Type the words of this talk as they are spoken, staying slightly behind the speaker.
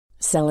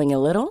Selling a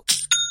little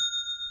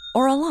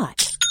or a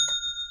lot?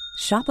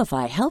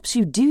 Shopify helps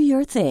you do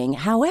your thing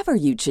however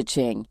you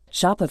cha-ching.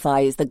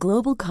 Shopify is the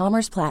global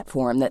commerce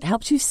platform that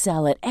helps you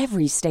sell at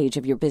every stage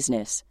of your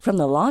business. From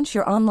the launch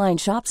your online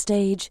shop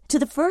stage to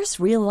the first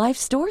real-life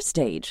store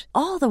stage,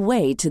 all the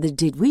way to the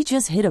did we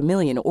just hit a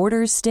million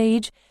orders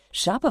stage.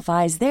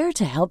 Shopify is there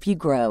to help you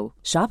grow.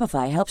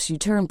 Shopify helps you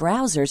turn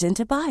browsers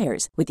into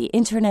buyers with the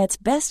internet's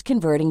best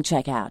converting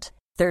checkout.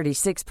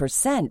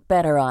 36%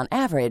 better on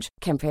average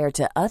compared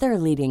to other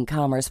leading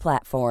commerce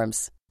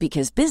platforms.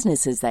 Because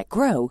businesses that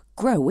grow,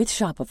 grow with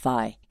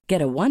Shopify.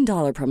 Get a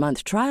 $1 per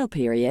month trial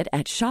period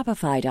at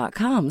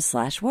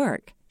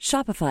shopify.com/work.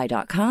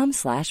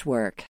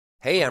 Shopify.com/work.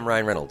 Hey, I'm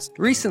Ryan Reynolds.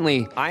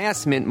 Recently, I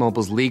asked Mint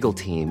Mobile's legal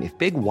team if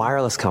big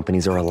wireless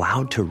companies are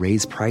allowed to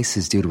raise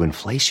prices due to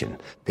inflation.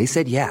 They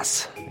said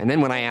yes. And then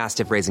when I asked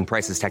if raising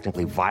prices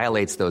technically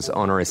violates those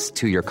onerous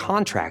two-year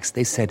contracts,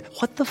 they said,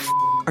 "What the f***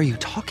 are you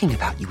talking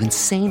about, you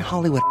insane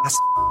Hollywood ass?"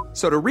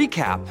 So to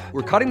recap,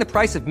 we're cutting the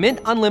price of Mint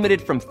Unlimited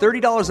from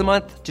 $30 a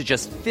month to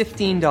just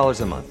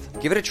 $15 a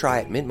month. Give it a try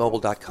at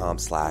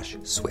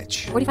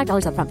mintmobile.com/switch.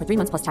 $45 up front for 3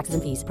 months plus taxes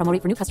and fees. Promo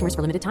rate for new customers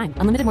for limited time.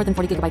 Unlimited more than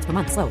 40 gigabytes per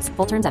month. Slows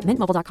full terms at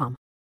mintmobile.com.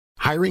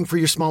 Hiring for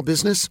your small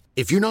business?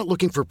 If you're not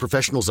looking for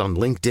professionals on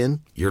LinkedIn,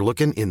 you're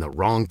looking in the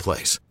wrong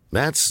place.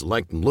 That's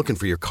like looking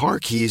for your car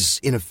keys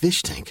in a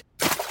fish tank.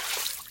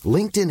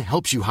 LinkedIn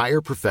helps you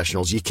hire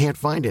professionals you can't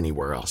find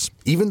anywhere else,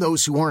 even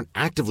those who aren't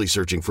actively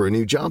searching for a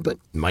new job but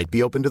might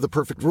be open to the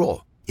perfect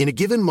role. In a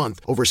given month,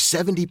 over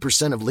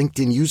 70% of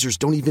LinkedIn users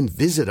don't even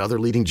visit other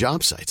leading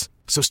job sites.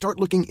 So start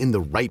looking in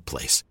the right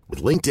place.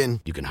 With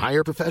LinkedIn, you can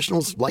hire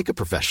professionals like a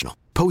professional.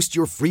 Post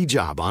your free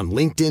job on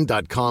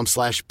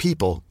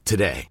linkedin.com/people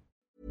today.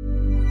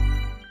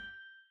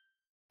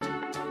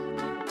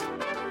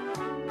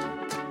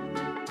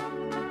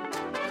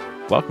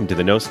 Welcome to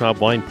the No Snob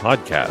Wine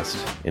Podcast.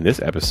 In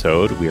this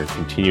episode, we are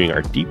continuing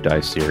our deep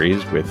dive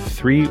series with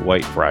 3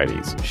 white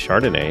varieties,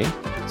 Chardonnay,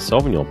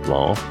 Sauvignon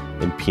Blanc,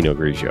 and Pinot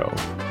Grigio.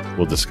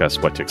 We'll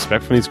discuss what to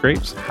expect from these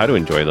grapes, how to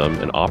enjoy them,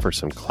 and offer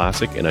some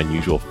classic and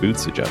unusual food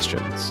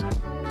suggestions.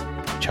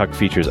 Chuck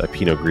features a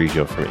Pinot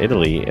Grigio from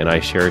Italy, and I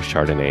share a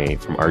Chardonnay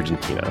from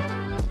Argentina.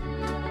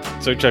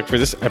 So, Chuck, for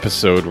this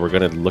episode, we're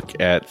going to look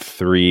at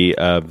 3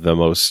 of the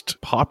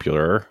most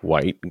popular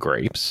white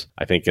grapes.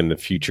 I think in the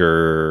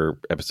future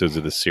episodes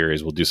of this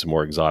series, we'll do some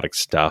more exotic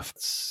stuff.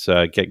 Let's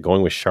get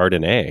going with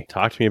Chardonnay.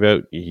 Talk to me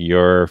about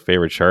your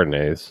favorite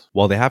Chardonnays.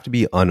 Well, they have to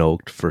be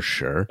unoaked for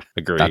sure.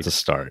 Agreed. That's a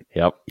start.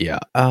 Yep. Yeah.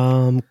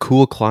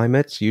 Cool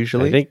climates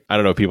usually. I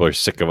don't know if people are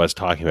sick of us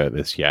talking about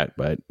this yet,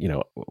 but you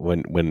know,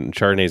 when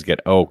Chardonnays get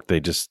oaked, they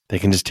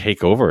can just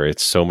take over.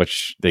 It's so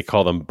much. They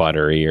call them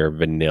buttery or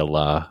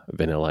vanilla.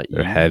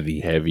 They're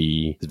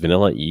heavy. Is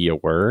vanilla E a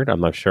word? I'm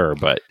not sure,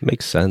 but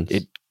makes sense.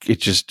 It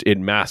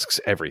masks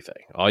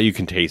everything. All you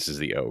can taste is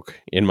the oak,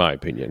 in my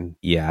opinion.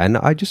 Yeah, and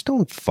I just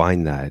don't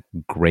find that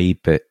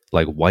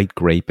white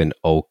grape and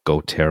oak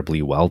go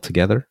terribly well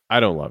together. I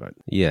don't love it.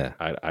 Yeah.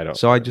 I don't.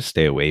 So I just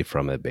stay away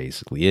from it,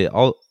 basically.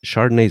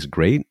 Chardonnay is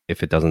great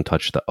if it doesn't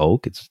touch the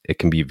oak. It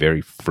can be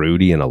very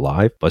fruity and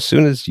alive. But as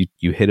soon as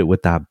you hit it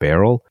with that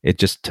barrel,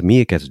 to me,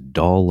 it gets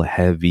dull,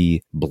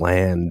 heavy,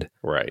 bland.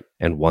 Right.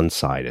 And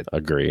one-sided.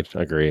 Agreed.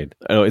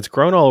 I know it's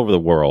grown all over the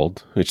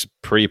world, which is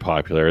pretty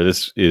popular.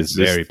 This is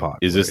very popular.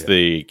 Is this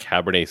the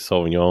Cabernet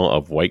Sauvignon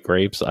of white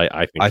grapes?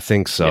 I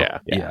think so.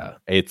 Yeah.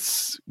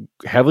 It's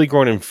heavily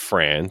grown in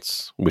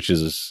France, which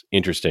is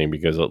interesting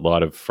because a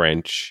lot of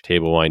French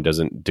table wine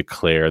doesn't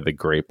declare the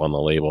grape on the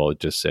label. It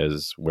just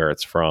says where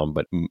it's from,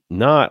 but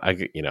I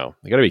got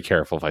to be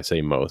careful if I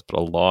say most, but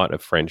a lot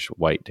of French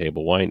white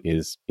table wine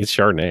is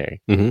Chardonnay.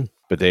 Mm-hmm.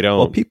 But they don't.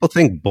 Well, people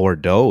think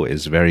Bordeaux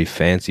is very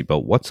fancy,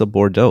 but what's a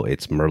Bordeaux?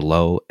 It's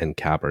Merlot and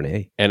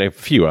Cabernet. And a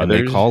few others.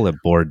 And they call it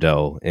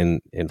Bordeaux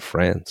in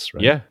France,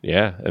 right?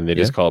 Yeah. And they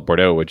just call it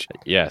Bordeaux, which,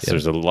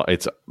 there's a lot.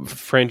 It's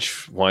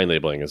French wine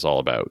labeling is all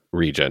about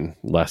region,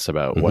 less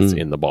about what's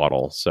in the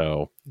bottle.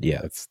 So,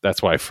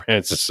 that's why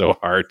France is so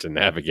hard to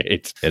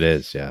navigate. It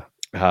is, yeah.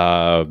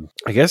 I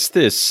guess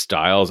the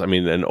styles,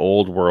 an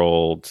old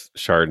world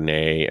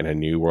Chardonnay and a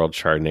new world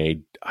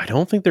Chardonnay, I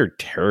don't think they're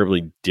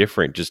terribly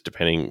different, just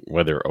depending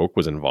whether oak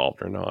was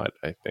involved or not,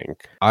 I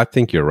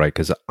think you're right,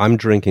 because I'm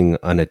drinking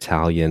an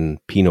Italian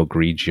Pinot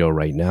Grigio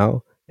right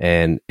now,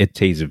 and it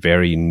tastes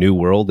very new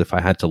world if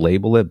I had to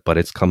label it, but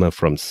it's coming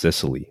from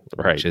Sicily,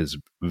 which is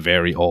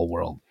very old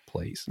world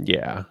place.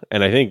 Yeah.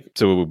 And I think,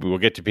 so we'll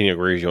get to Pinot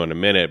Grigio in a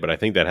minute, but I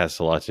think that has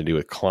a lot to do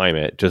with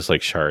climate, just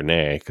like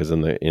Chardonnay, because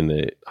in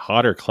the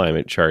hotter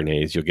climate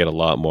Chardonnays, you'll get a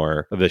lot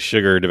more of the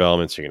sugar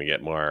developments. You're going to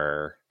get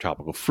more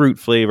tropical fruit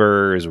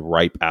flavors,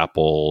 ripe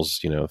apples,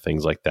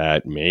 things like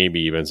that. Maybe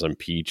even some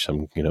peach,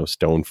 some,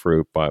 stone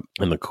fruit. But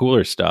in the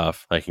cooler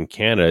stuff, like in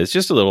Canada, it's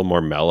just a little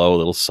more mellow, a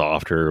little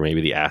softer.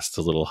 Maybe the acid's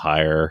a little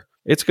higher.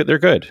 It's good. They're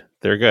good.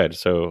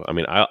 So, I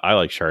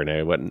like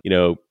Chardonnay, but,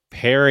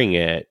 pairing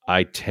it,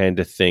 I tend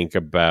to think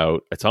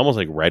about, it's almost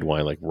like red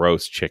wine, like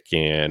roast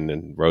chicken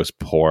and roast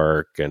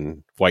pork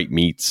and white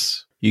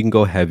meats. You can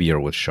go heavier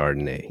with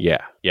Chardonnay.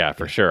 Yeah,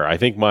 for sure. I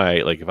think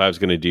if I was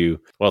going to do,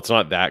 well, it's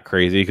not that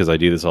crazy because I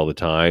do this all the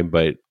time,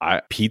 but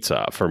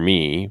pizza for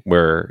me,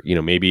 where,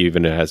 maybe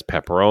even it has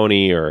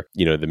pepperoni or,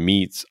 the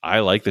meats,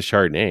 I like the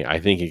Chardonnay. I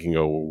think it can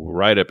go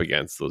right up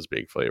against those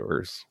big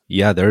flavors.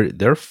 Yeah,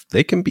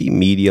 they can be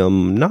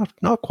medium,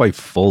 not quite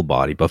full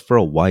body, but for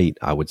a white,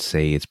 I would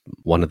say it's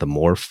one of the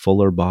more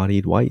fuller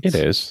bodied whites. It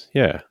is,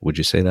 yeah. Would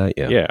you say that?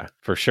 Yeah. Yeah,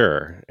 for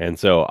sure. And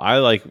so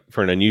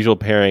for an unusual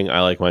pairing,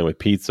 I like mine with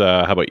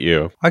pizza. How about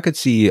you? I could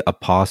see a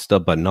pasta,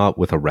 but not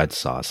with a red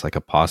sauce, like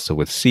a pasta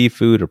with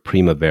seafood or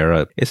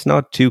primavera. It's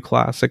not too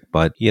classic,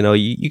 but you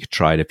could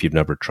try it if you've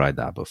never tried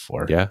that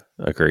before. Yeah,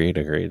 agreed.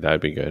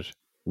 That'd be good.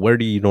 Where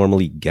do you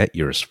normally get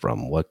yours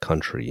from? What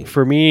country?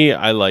 For me,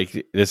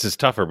 this is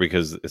tougher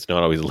because it's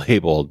not always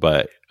labeled,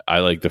 but I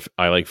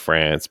like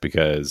France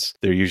because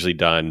they're usually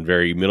done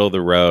very middle of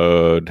the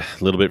road,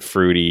 a little bit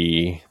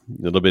fruity,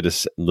 a little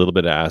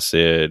bit of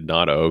acid,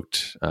 not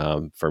oaked.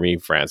 For me,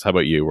 France. How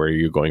about you? Where are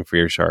you going for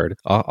your Chard?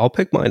 I'll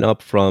pick mine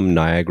up from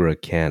Niagara,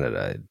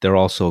 Canada. They're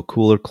also a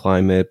cooler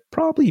climate,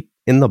 probably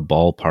in the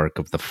ballpark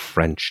of the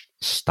French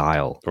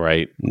style,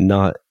 right?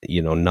 Not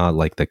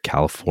like the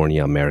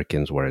California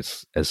Americans where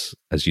it's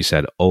as you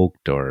said,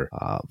 oaked or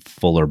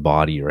fuller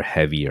body or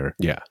heavier.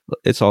 Yeah,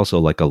 it's also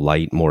like a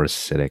light, more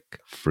acidic,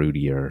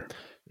 fruitier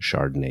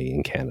Chardonnay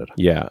in Canada.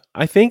 Yeah,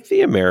 I think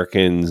the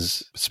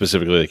Americans,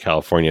 specifically the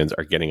Californians,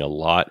 are getting a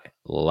lot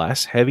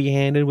less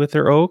heavy-handed with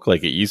their oak.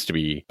 Like it used to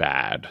be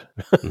bad.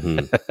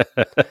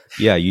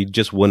 Yeah, you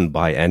just wouldn't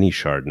buy any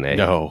Chardonnay.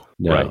 No.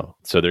 Right.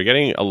 So they're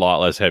getting a lot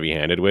less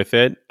heavy-handed with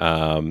it.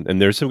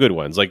 And there's some good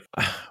ones. Like,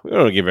 we don't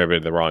want to give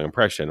everybody the wrong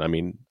impression. I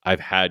mean, I've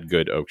had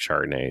good oak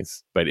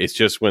Chardonnays, but it's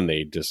just when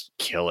they just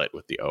kill it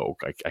with the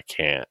oak. I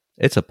can't.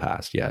 It's a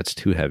pass. Yeah, it's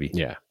too heavy.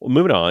 Yeah. Well,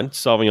 moving on,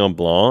 Sauvignon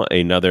Blanc,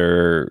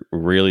 another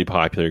really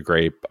popular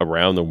grape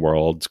around the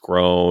world. It's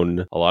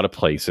grown a lot of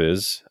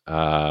places.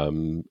 I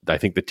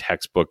think the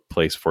textbook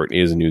place for it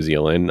is New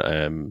Zealand.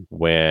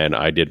 When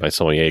I did my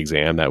sommelier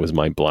exam, that was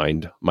my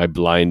blind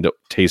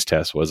taste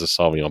test was a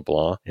Sauvignon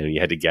Blanc, and you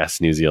had to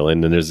guess New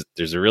Zealand. And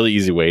there's a really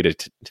easy way to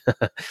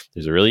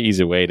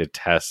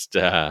test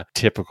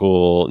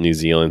typical New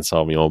Zealand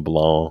Sauvignon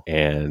Blanc.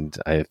 And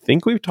I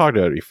think we've talked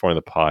about it before in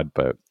the pod,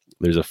 but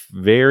there's a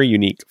very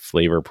unique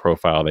flavor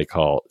profile they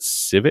call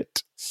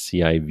civet,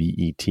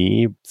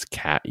 C-I-V-E-T. It's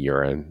cat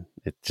urine.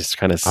 It just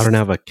kind of... I don't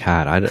have a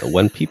cat.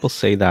 When people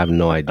say that, I have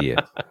no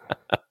idea.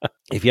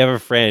 If you have a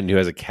friend who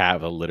has a cat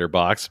with a litter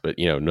box, but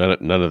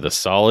none of the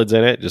solids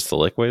in it, just the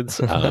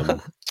liquids.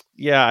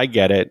 Yeah, I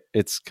get it.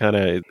 It's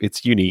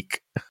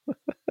unique.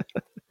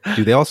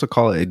 Do they also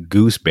call it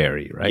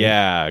gooseberry, right?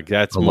 Yeah,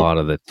 that's a lot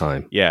of the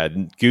time. Yeah,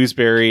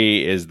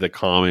 gooseberry is the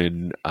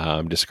common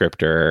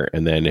descriptor,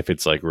 and then if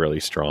it's like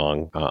really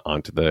strong,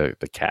 onto the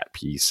cat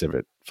pea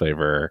civet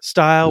flavor.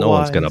 Style, no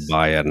one's gonna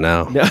buy it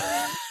now. No.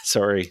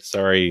 Sorry,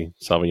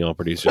 Sauvignon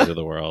producers of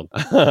the world.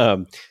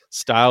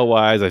 Style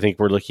wise, I think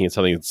we're looking at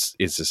something that's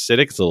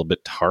acidic. It's a little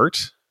bit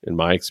tart. In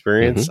my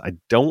experience, I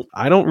don't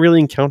really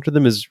encounter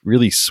them as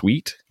really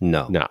sweet.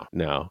 No.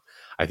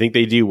 I think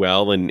they do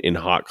well in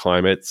hot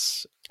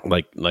climates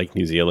like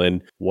New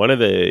Zealand. One of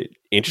the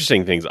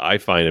interesting things I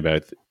find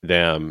about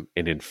them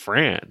and in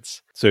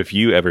France. So if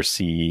you ever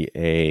see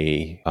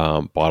a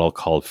bottle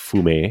called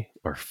Fumé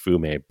or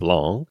Fumé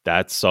Blanc,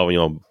 that's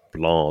Sauvignon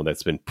Blanc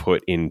that's been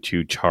put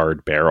into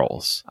charred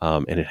barrels,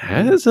 and it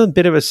has a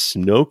bit of a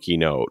smoky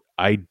note.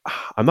 I'm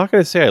not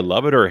going to say I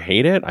love it or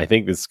hate it. I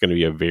think this is going to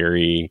be a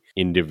very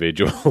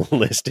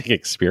individualistic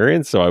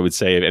experience. So I would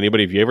say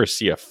if you ever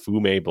see a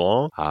Fumé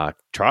Blanc,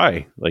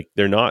 try. Like,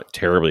 they're not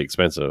terribly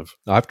expensive.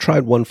 I've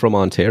tried one from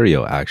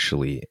Ontario,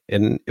 actually,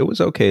 and it was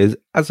okay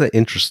as an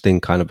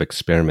interesting kind of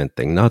experiment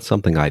thing. Not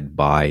something I'd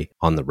buy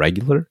on the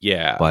regular.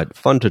 Yeah. But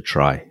fun to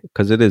try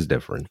because it is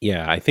different.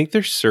 Yeah. I think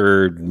they're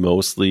served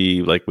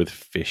mostly like with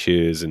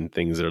fishes and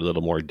things that are a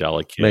little more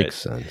delicate. Makes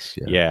sense.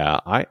 Yeah.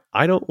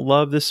 I don't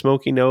love the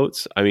smoky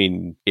notes. I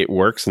mean, it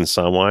works in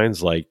some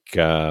wines, like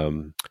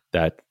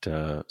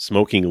that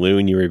Smoking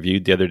Loon you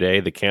reviewed the other day,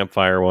 the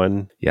campfire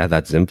one. Yeah,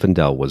 that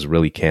Zinfandel was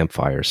really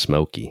campfire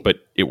smoky. But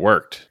it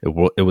worked.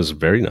 It was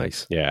very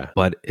nice. Yeah.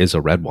 But it's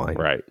a red wine.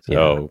 Right.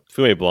 So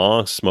Fumé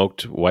Blanc,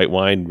 smoked white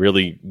wine,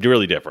 really,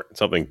 really different.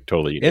 Something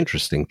totally unique.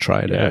 Interesting.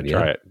 Try it out.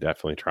 Try it.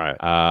 Definitely try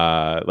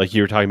it. Like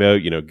you were talking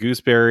about,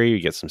 gooseberry, you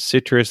get some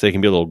citrus. They can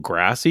be a little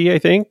grassy, I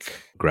think.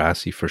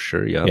 Grassy for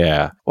sure, yeah.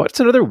 Yeah. What's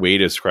another way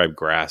to describe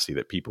grassy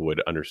that people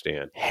would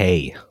understand?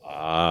 Hay.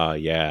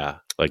 Yeah.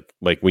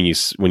 Like when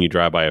you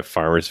drive by a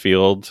farmer's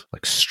field.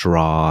 Like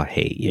straw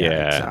hay.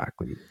 Yeah,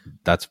 exactly.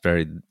 That's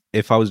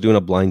if I was doing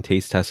a blind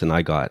taste test and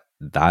I got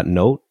that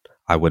note,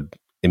 I would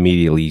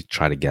immediately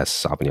try to guess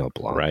Sauvignon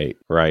Blanc.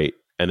 Right.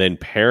 And then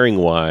pairing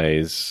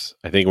wise,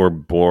 I think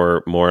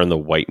we're more on the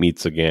white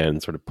meats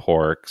again, sort of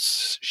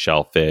porks,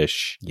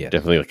 shellfish. Yeah.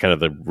 Definitely like kind of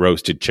the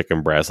roasted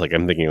chicken breast. Like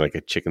I'm thinking like a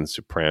chicken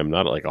supreme,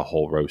 not like a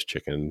whole roast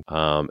chicken.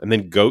 And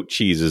then goat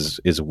cheese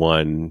is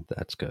one.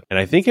 That's good. And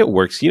I think it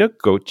works.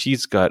 Goat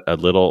cheese got a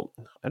little,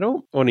 I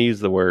don't want to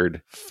use the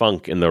word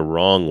funk in the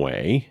wrong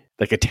way.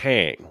 like a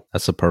tang.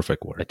 That's a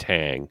perfect A word.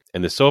 tang.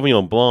 And the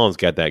Sauvignon Blanc's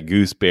got that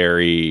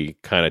gooseberry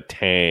kind of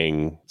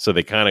tang. So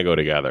they kind of go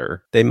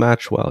together. They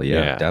match well.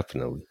 Yeah, Yeah.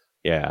 definitely.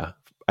 Yeah.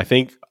 I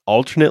think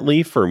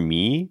alternately for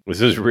me,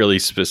 this is really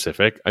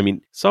specific. I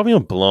mean,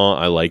 Sauvignon Blanc,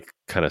 I like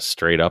kind of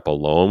straight up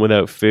alone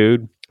without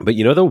food. But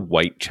you know the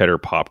white cheddar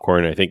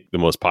popcorn? I think the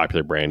most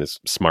popular brand is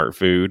Smart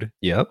Food.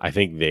 Yep. I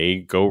think they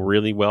go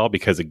really well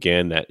because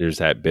again, there's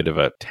that bit of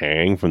a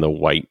tang from the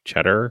white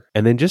cheddar,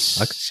 and then just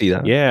I could see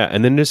that. yeah,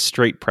 and then just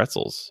straight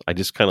pretzels. I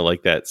just kind of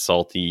like that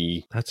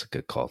salty That's a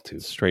good call too.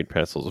 straight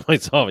pretzels with my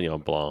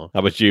Sauvignon Blanc. How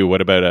about you?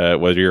 What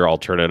are your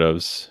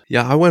alternatives?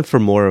 Yeah, I went for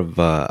more of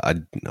I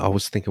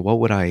was thinking, what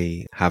would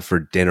I have for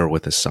dinner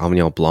with a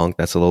Sauvignon Blanc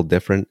that's a little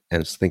different? And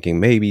I was thinking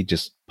maybe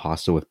just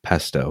pasta with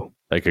pesto,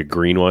 Like a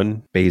green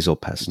one? basil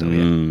pesto.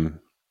 Yeah.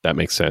 That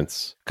makes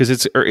sense because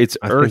it's I think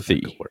that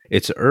earthy. could work.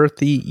 It's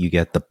earthy. You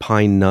get the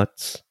pine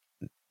nuts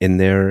in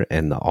there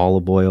and the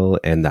olive oil,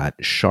 and that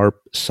sharp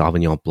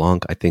Sauvignon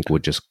Blanc, I think,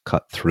 would just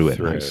cut through it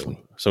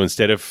nicely. So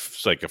instead of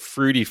like a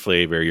fruity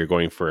flavor, you're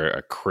going for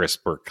a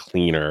crisper,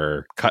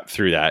 cleaner, cut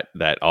through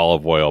that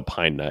olive oil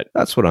pine nut.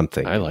 That's what I'm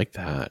thinking. I like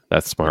that.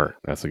 That's smart.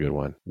 That's a good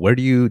one. Where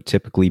do you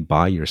typically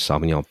buy your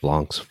Sauvignon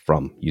Blancs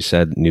from? You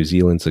said New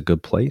Zealand's a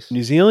good place?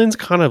 New Zealand's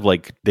kind of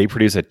like they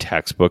produce a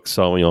textbook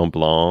Sauvignon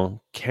Blanc.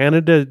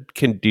 Canada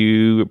can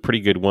do a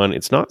pretty good one.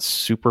 It's not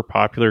super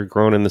popular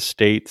grown in the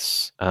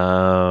States.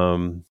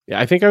 Yeah,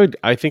 I think I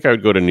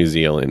would go to New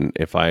Zealand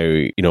if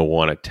I,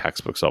 want a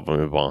textbook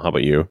Sauvignon Blanc. How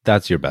about you?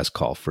 That's your best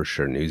call for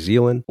sure. New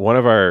Zealand.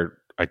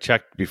 I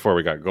checked before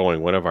we got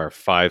going, one of our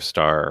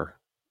 5-star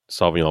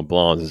Sauvignon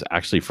Blancs is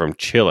actually from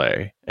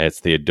Chile. And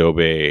it's the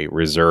Adobe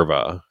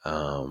Reserva.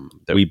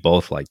 We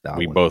both like that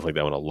We one. both like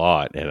that one a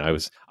lot. And I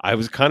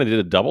was kind of did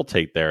a double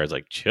take there. I was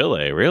like,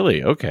 Chile,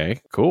 really?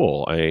 Okay,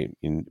 cool.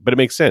 But it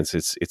makes sense.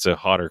 It's a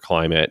hotter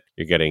climate.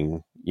 You're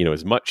getting,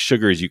 as much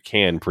sugar as you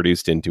can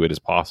produced into it as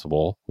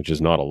possible, which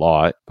is not a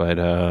lot,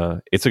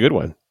 but it's a good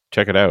one.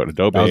 Check it out.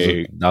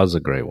 Adobe. That was a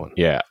great one.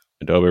 Yeah.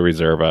 Adobe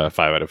Reserva,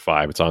 5 out of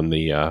 5. It's on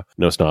the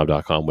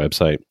nosnob.com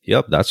website.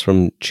 Yep, that's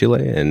from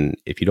Chile. And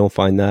if you don't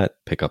find that,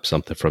 pick up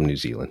something from New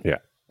Zealand. Yeah,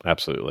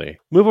 absolutely.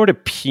 Move over to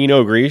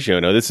Pinot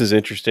Grigio. Now, this is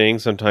interesting.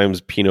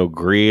 Sometimes Pinot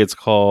Gris, it's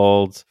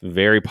called.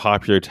 Very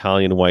popular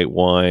Italian white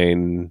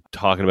wine.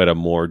 Talking about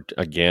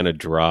a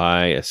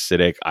dry,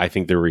 acidic. I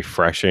think they're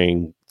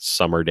refreshing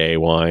summer day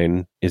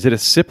wine. Is it a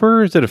sipper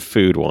or is it a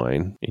food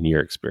wine in your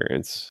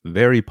experience?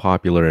 Very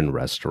popular in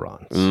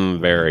restaurants.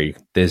 Very.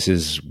 This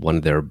is one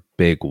of their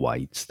big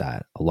whites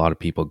that a lot of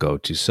people go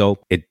to. So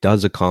it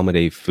does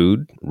accommodate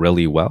food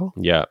really well.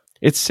 Yeah.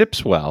 It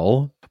sips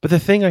well. But the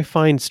thing I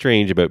find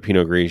strange about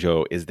Pinot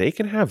Grigio is they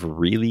can have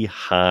really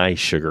high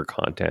sugar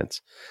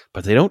contents,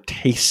 but they don't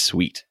taste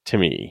sweet to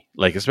me.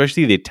 Like,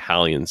 especially the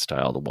Italian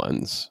styled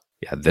ones.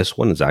 Yeah, this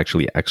one is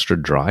actually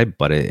extra dry,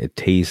 but it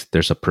tastes,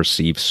 there's a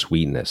perceived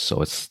sweetness. So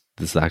this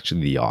is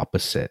actually the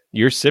opposite.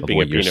 You're sipping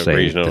a Pinot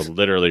Grigio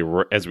literally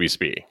as we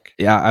speak.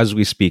 Yeah, as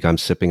we speak, I'm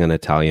sipping an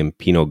Italian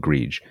Pinot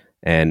Grigio.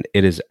 And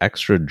it is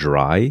extra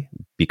dry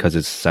because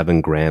it's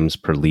 7 grams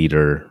per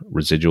liter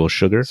residual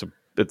sugar. So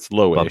it's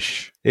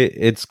lowish.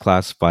 It's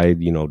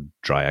classified,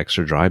 dry,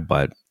 extra dry,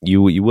 but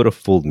you would have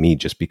fooled me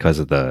just because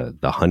of the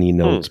honey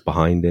notes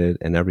behind it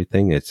and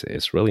everything.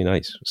 It's really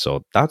nice.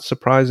 So that's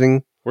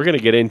surprising. We're going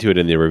to get into it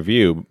in the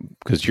review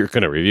because you're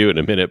going to review it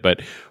in a minute,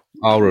 but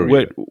I'll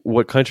review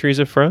what country is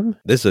it from?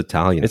 This is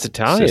Italian. It's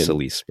Italian.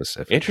 Sicily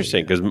specifically.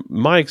 Interesting, because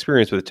my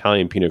experience with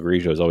Italian Pinot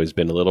Grigio has always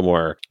been a little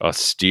more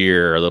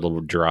austere, a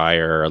little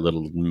drier, a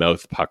little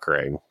mouth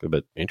puckering,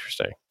 but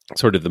interesting.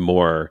 Sort of the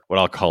more, what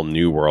I'll call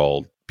New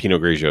World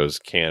Pinot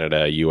Grigios,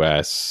 Canada,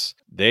 US,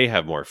 they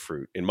have more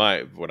fruit.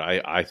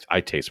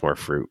 I taste more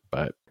fruit,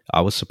 but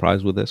I was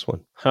surprised with this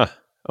one. Huh.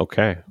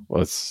 Okay. Well,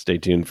 let's stay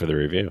tuned for the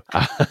review.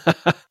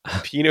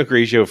 Pinot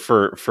Grigio,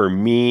 for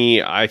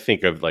me, I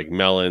think of like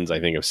melons. I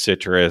think of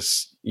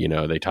citrus.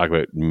 They talk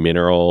about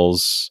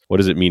minerals. What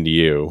does it mean to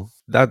you?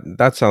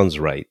 That sounds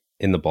right.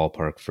 In the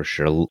ballpark for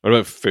sure. What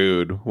about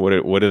food? What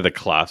are the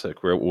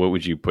classic? What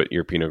would you put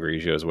your Pinot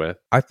Grigios with?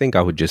 I think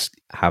I would just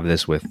have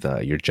this with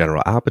your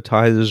general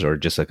appetizers or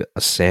just like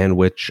a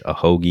sandwich, a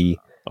hoagie.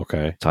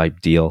 Okay.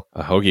 Type deal.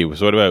 A hoagie.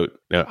 So what about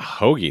a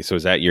hoagie? So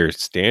is that your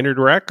standard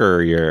rec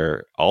or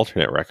your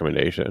alternate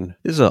recommendation?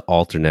 This is an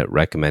alternate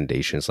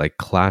recommendation. It's like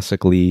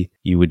classically,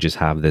 you would just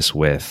have this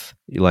with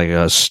like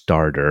a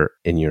starter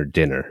in your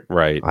dinner.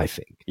 Right. I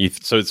think.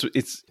 So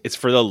it's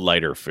for the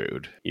lighter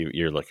food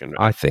you're looking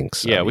at. I think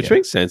so. Yeah, which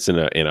makes sense in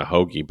a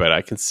hoagie, but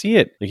I can see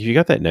it. Like if you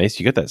got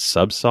that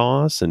sub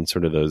sauce and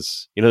sort of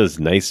those, those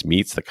nice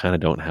meats that kind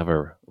of don't have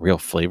a real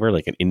flavor,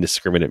 like an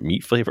indiscriminate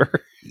meat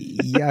flavor.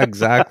 Yeah,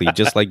 exactly.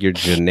 Just like your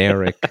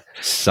generic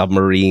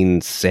submarine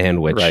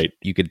sandwich. Right.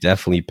 You could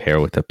definitely pair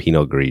with a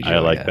Pinot Grigio. I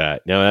like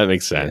that. No, that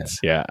makes sense.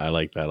 Yeah, I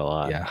like that a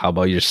lot. Yeah. How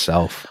about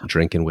yourself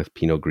drinking with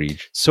Pinot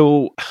Grigio?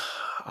 So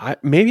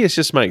maybe it's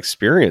just my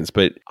experience,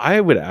 but I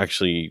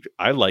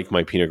like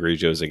my Pinot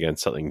Grigios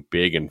against something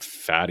big and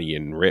fatty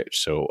and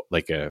rich. So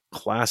like a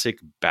classic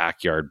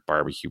backyard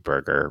barbecue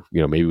burger,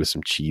 maybe with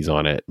some cheese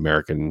on it,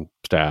 American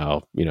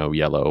style,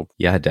 yellow.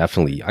 Yeah,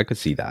 definitely. I could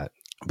see that.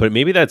 But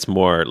maybe that's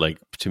more like,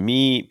 to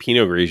me,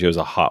 Pinot Grigio is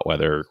a hot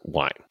weather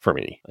wine for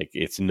me. Like,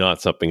 it's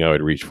not something I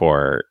would reach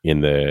for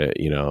in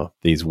the,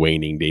 these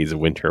waning days of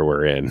winter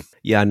we're in.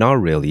 Yeah,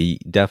 not really.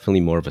 Definitely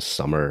more of a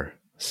summer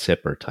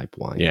sipper type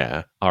wine.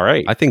 Yeah. All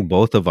right. I think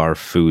both of our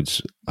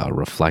foods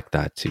reflect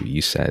that too.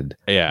 You said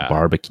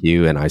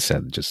barbecue, and I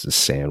said just a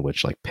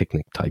sandwich, like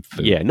picnic type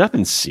food. Yeah,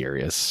 nothing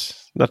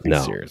serious. Nothing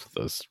serious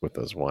with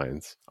those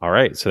wines. All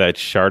right, so that's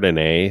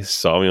Chardonnay,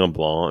 Sauvignon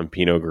Blanc, and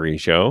Pinot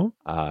Grigio.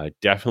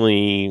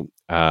 Definitely,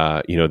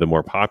 the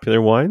more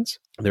popular wines.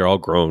 They're all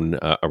grown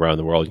around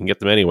the world. You can get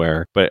them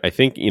anywhere. But I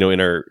think, in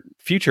our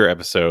future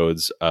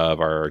episodes of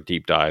our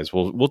deep dives,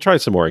 we'll try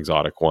some more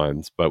exotic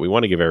ones. But we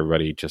want to give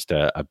everybody just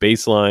a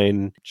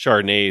baseline.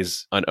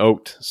 Chardonnays,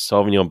 unoaked,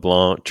 Sauvignon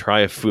Blanc, try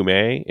a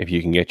Fumé if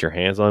you can get your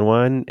hands on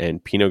one.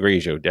 And Pinot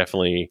Grigio,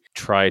 definitely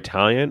try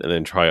Italian and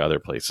then try other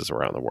places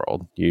around the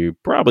world. You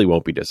probably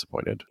won't be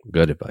disappointed.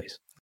 Good advice.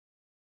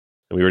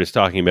 And we were just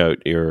talking about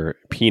your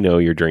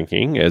Pinot you're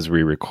drinking as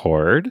we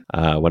record.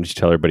 Why don't you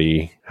tell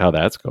everybody how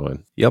that's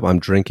going? Yep, I'm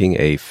drinking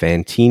a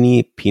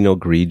Fantini Pinot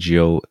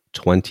Grigio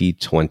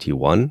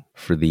 2021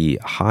 for the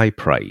high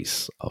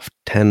price of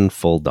 $10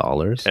 full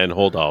dollars. 10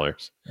 whole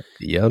dollars.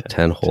 Yep,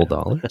 10 whole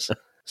dollars.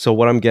 So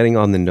what I'm getting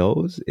on the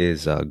nose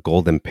is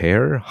golden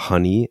pear,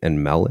 honey,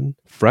 and melon.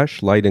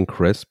 Fresh, light, and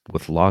crisp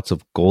with lots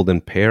of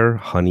golden pear,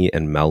 honey,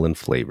 and melon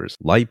flavors.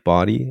 Light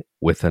body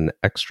with an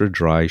extra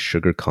dry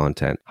sugar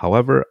content.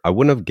 However, I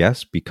wouldn't have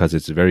guessed because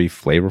it's very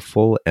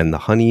flavorful and the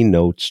honey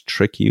notes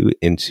trick you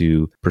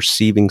into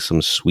perceiving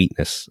some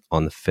sweetness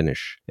on the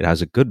finish. It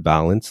has a good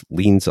balance,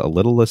 leans a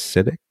little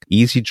acidic,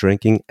 easy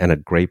drinking, and a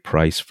great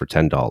price for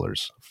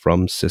 $10.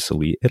 From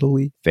Sicily,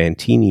 Italy,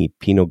 Fantini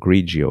Pinot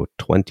Grigio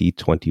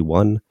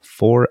 2021,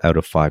 4 out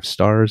of 5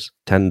 stars,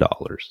 $10.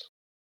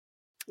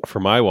 For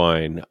my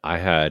wine, I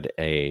had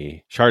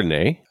a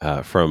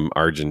Chardonnay from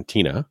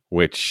Argentina,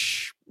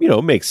 which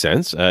makes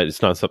sense.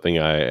 It's not something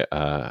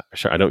I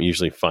don't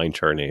usually find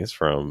Chardonnays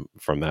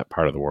from that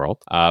part of the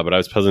world, but I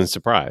was pleasantly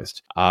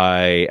surprised.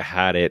 I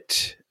had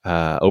it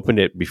opened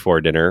it before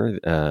dinner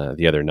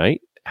the other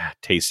night.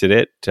 Tasted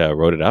it,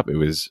 wrote it up. It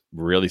was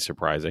really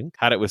surprising.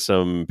 Had it with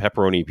some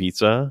pepperoni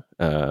pizza,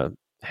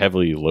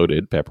 heavily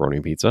loaded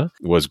pepperoni pizza.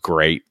 It was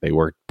great. They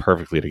worked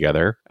perfectly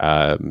together.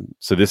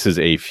 So this is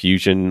a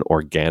Fusion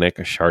Organic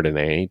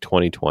Chardonnay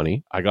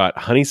 2020. I got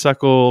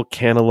honeysuckle,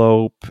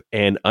 cantaloupe,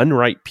 and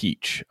unripe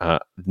peach.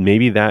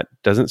 Maybe that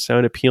doesn't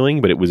sound appealing,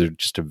 but it was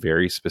just a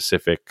very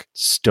specific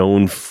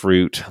stone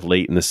fruit,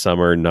 late in the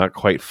summer, not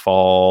quite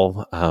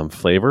fall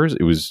flavors.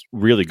 It was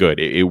really good.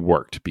 It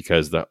worked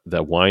because the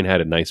wine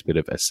had a nice bit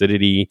of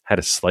acidity, had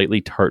a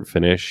slightly tart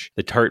finish.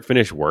 The tart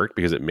finish worked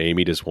because it made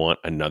me just want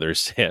another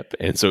sip.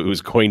 And so it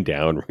was going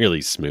down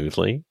really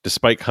smoothly.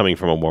 Despite coming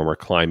from a warmer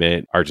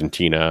climate,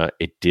 Argentina,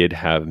 it did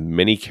have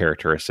many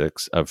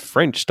characteristics of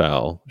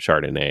French-style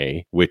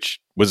Chardonnay, which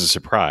was a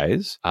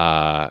surprise,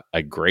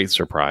 a great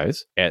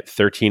surprise. At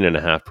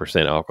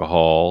 13.5%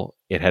 alcohol,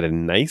 it had a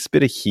nice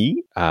bit of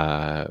heat,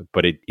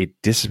 but it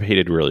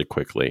dissipated really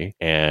quickly.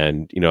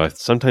 And,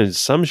 sometimes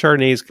some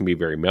Chardonnays can be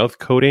very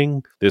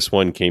mouth-coating. This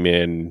one came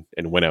in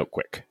and went out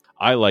quick.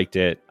 I liked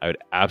it. I would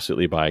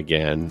absolutely buy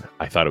again.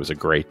 I thought it was a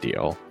great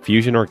deal.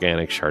 Fusion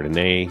Organic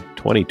Chardonnay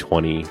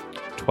 2020,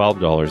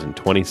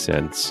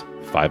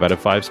 $12.20, 5 out of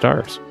 5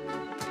 stars.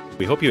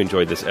 We hope you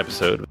enjoyed this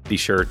episode. Be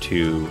sure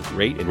to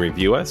rate and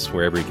review us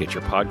wherever you get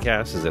your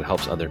podcasts, as it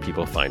helps other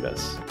people find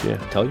us. Yeah,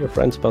 tell your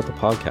friends about the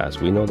podcast.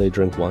 We know they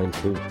drink wine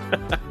too.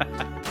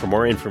 For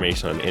more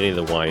information on any of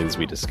the wines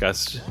we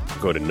discussed,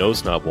 go to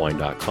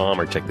nosnobwine.com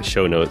or check the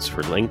show notes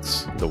for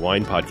links. The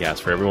Wine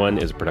Podcast for Everyone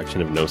is a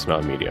production of No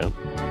Snob Media.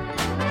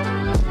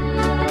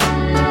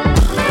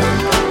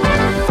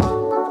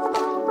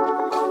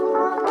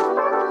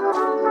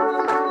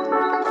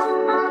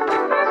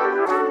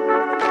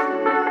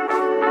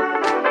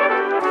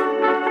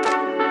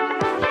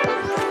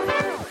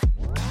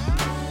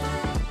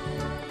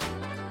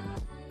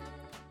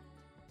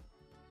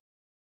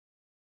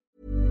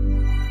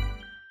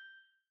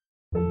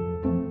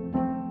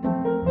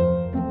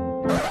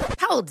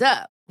 Hold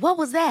up. What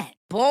was that?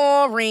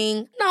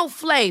 Boring. No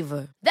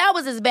flavor. That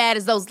was as bad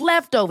as those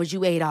leftovers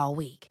you ate all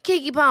week.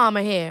 Keke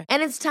Palmer here,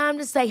 and it's time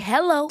to say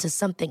hello to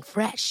something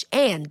fresh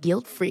and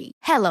guilt-free.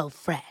 Hello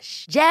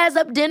Fresh. Jazz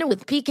up dinner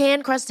with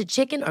pecan-crusted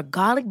chicken or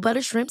garlic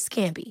butter shrimp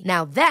scampi.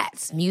 Now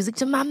that's music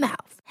to my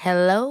mouth.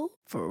 Hello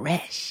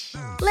Fresh.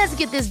 Let's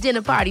get this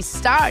dinner party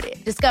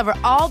started. Discover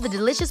all the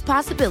delicious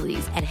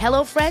possibilities at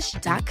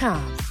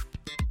HelloFresh.com.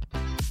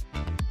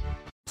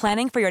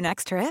 Planning for your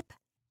next trip?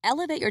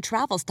 Elevate your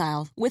travel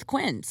style with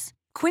Quince.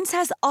 Quince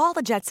has all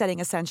the jet-setting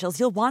essentials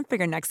you'll want for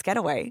your next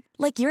getaway,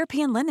 like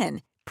European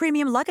linen,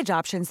 premium luggage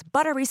options,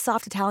 buttery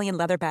soft Italian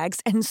leather bags,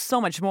 and so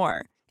much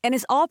more. And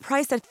is all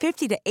priced at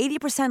 50 to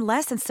 80%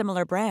 less than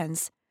similar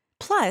brands.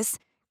 Plus,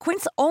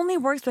 Quince only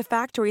works with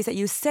factories that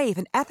use safe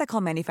and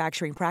ethical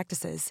manufacturing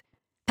practices.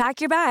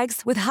 Pack your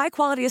bags with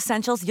high-quality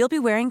essentials you'll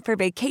be wearing for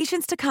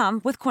vacations to come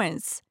with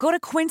Quince. Go to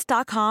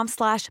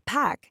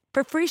quince.com/pack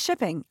for free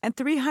shipping and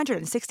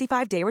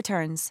 365-day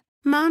returns.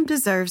 Mom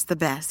deserves the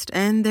best,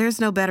 and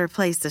there's no better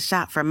place to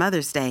shop for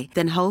Mother's Day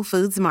than Whole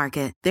Foods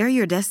Market. They're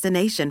your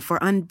destination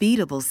for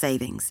unbeatable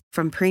savings,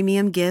 from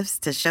premium gifts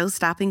to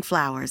show-stopping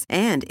flowers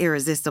and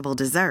irresistible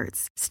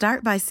desserts.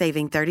 Start by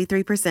saving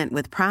 33%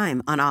 with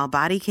Prime on all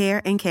body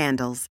care and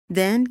candles.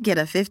 Then get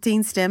a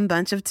 15-stem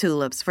bunch of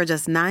tulips for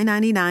just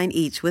 $9.99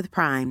 each with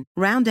Prime.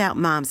 Round out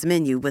Mom's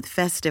menu with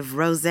festive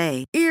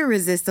rosé,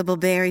 irresistible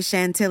berry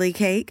chantilly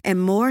cake,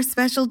 and more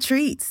special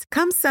treats.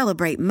 Come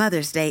celebrate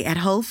Mother's Day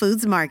at Whole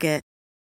Foods Market.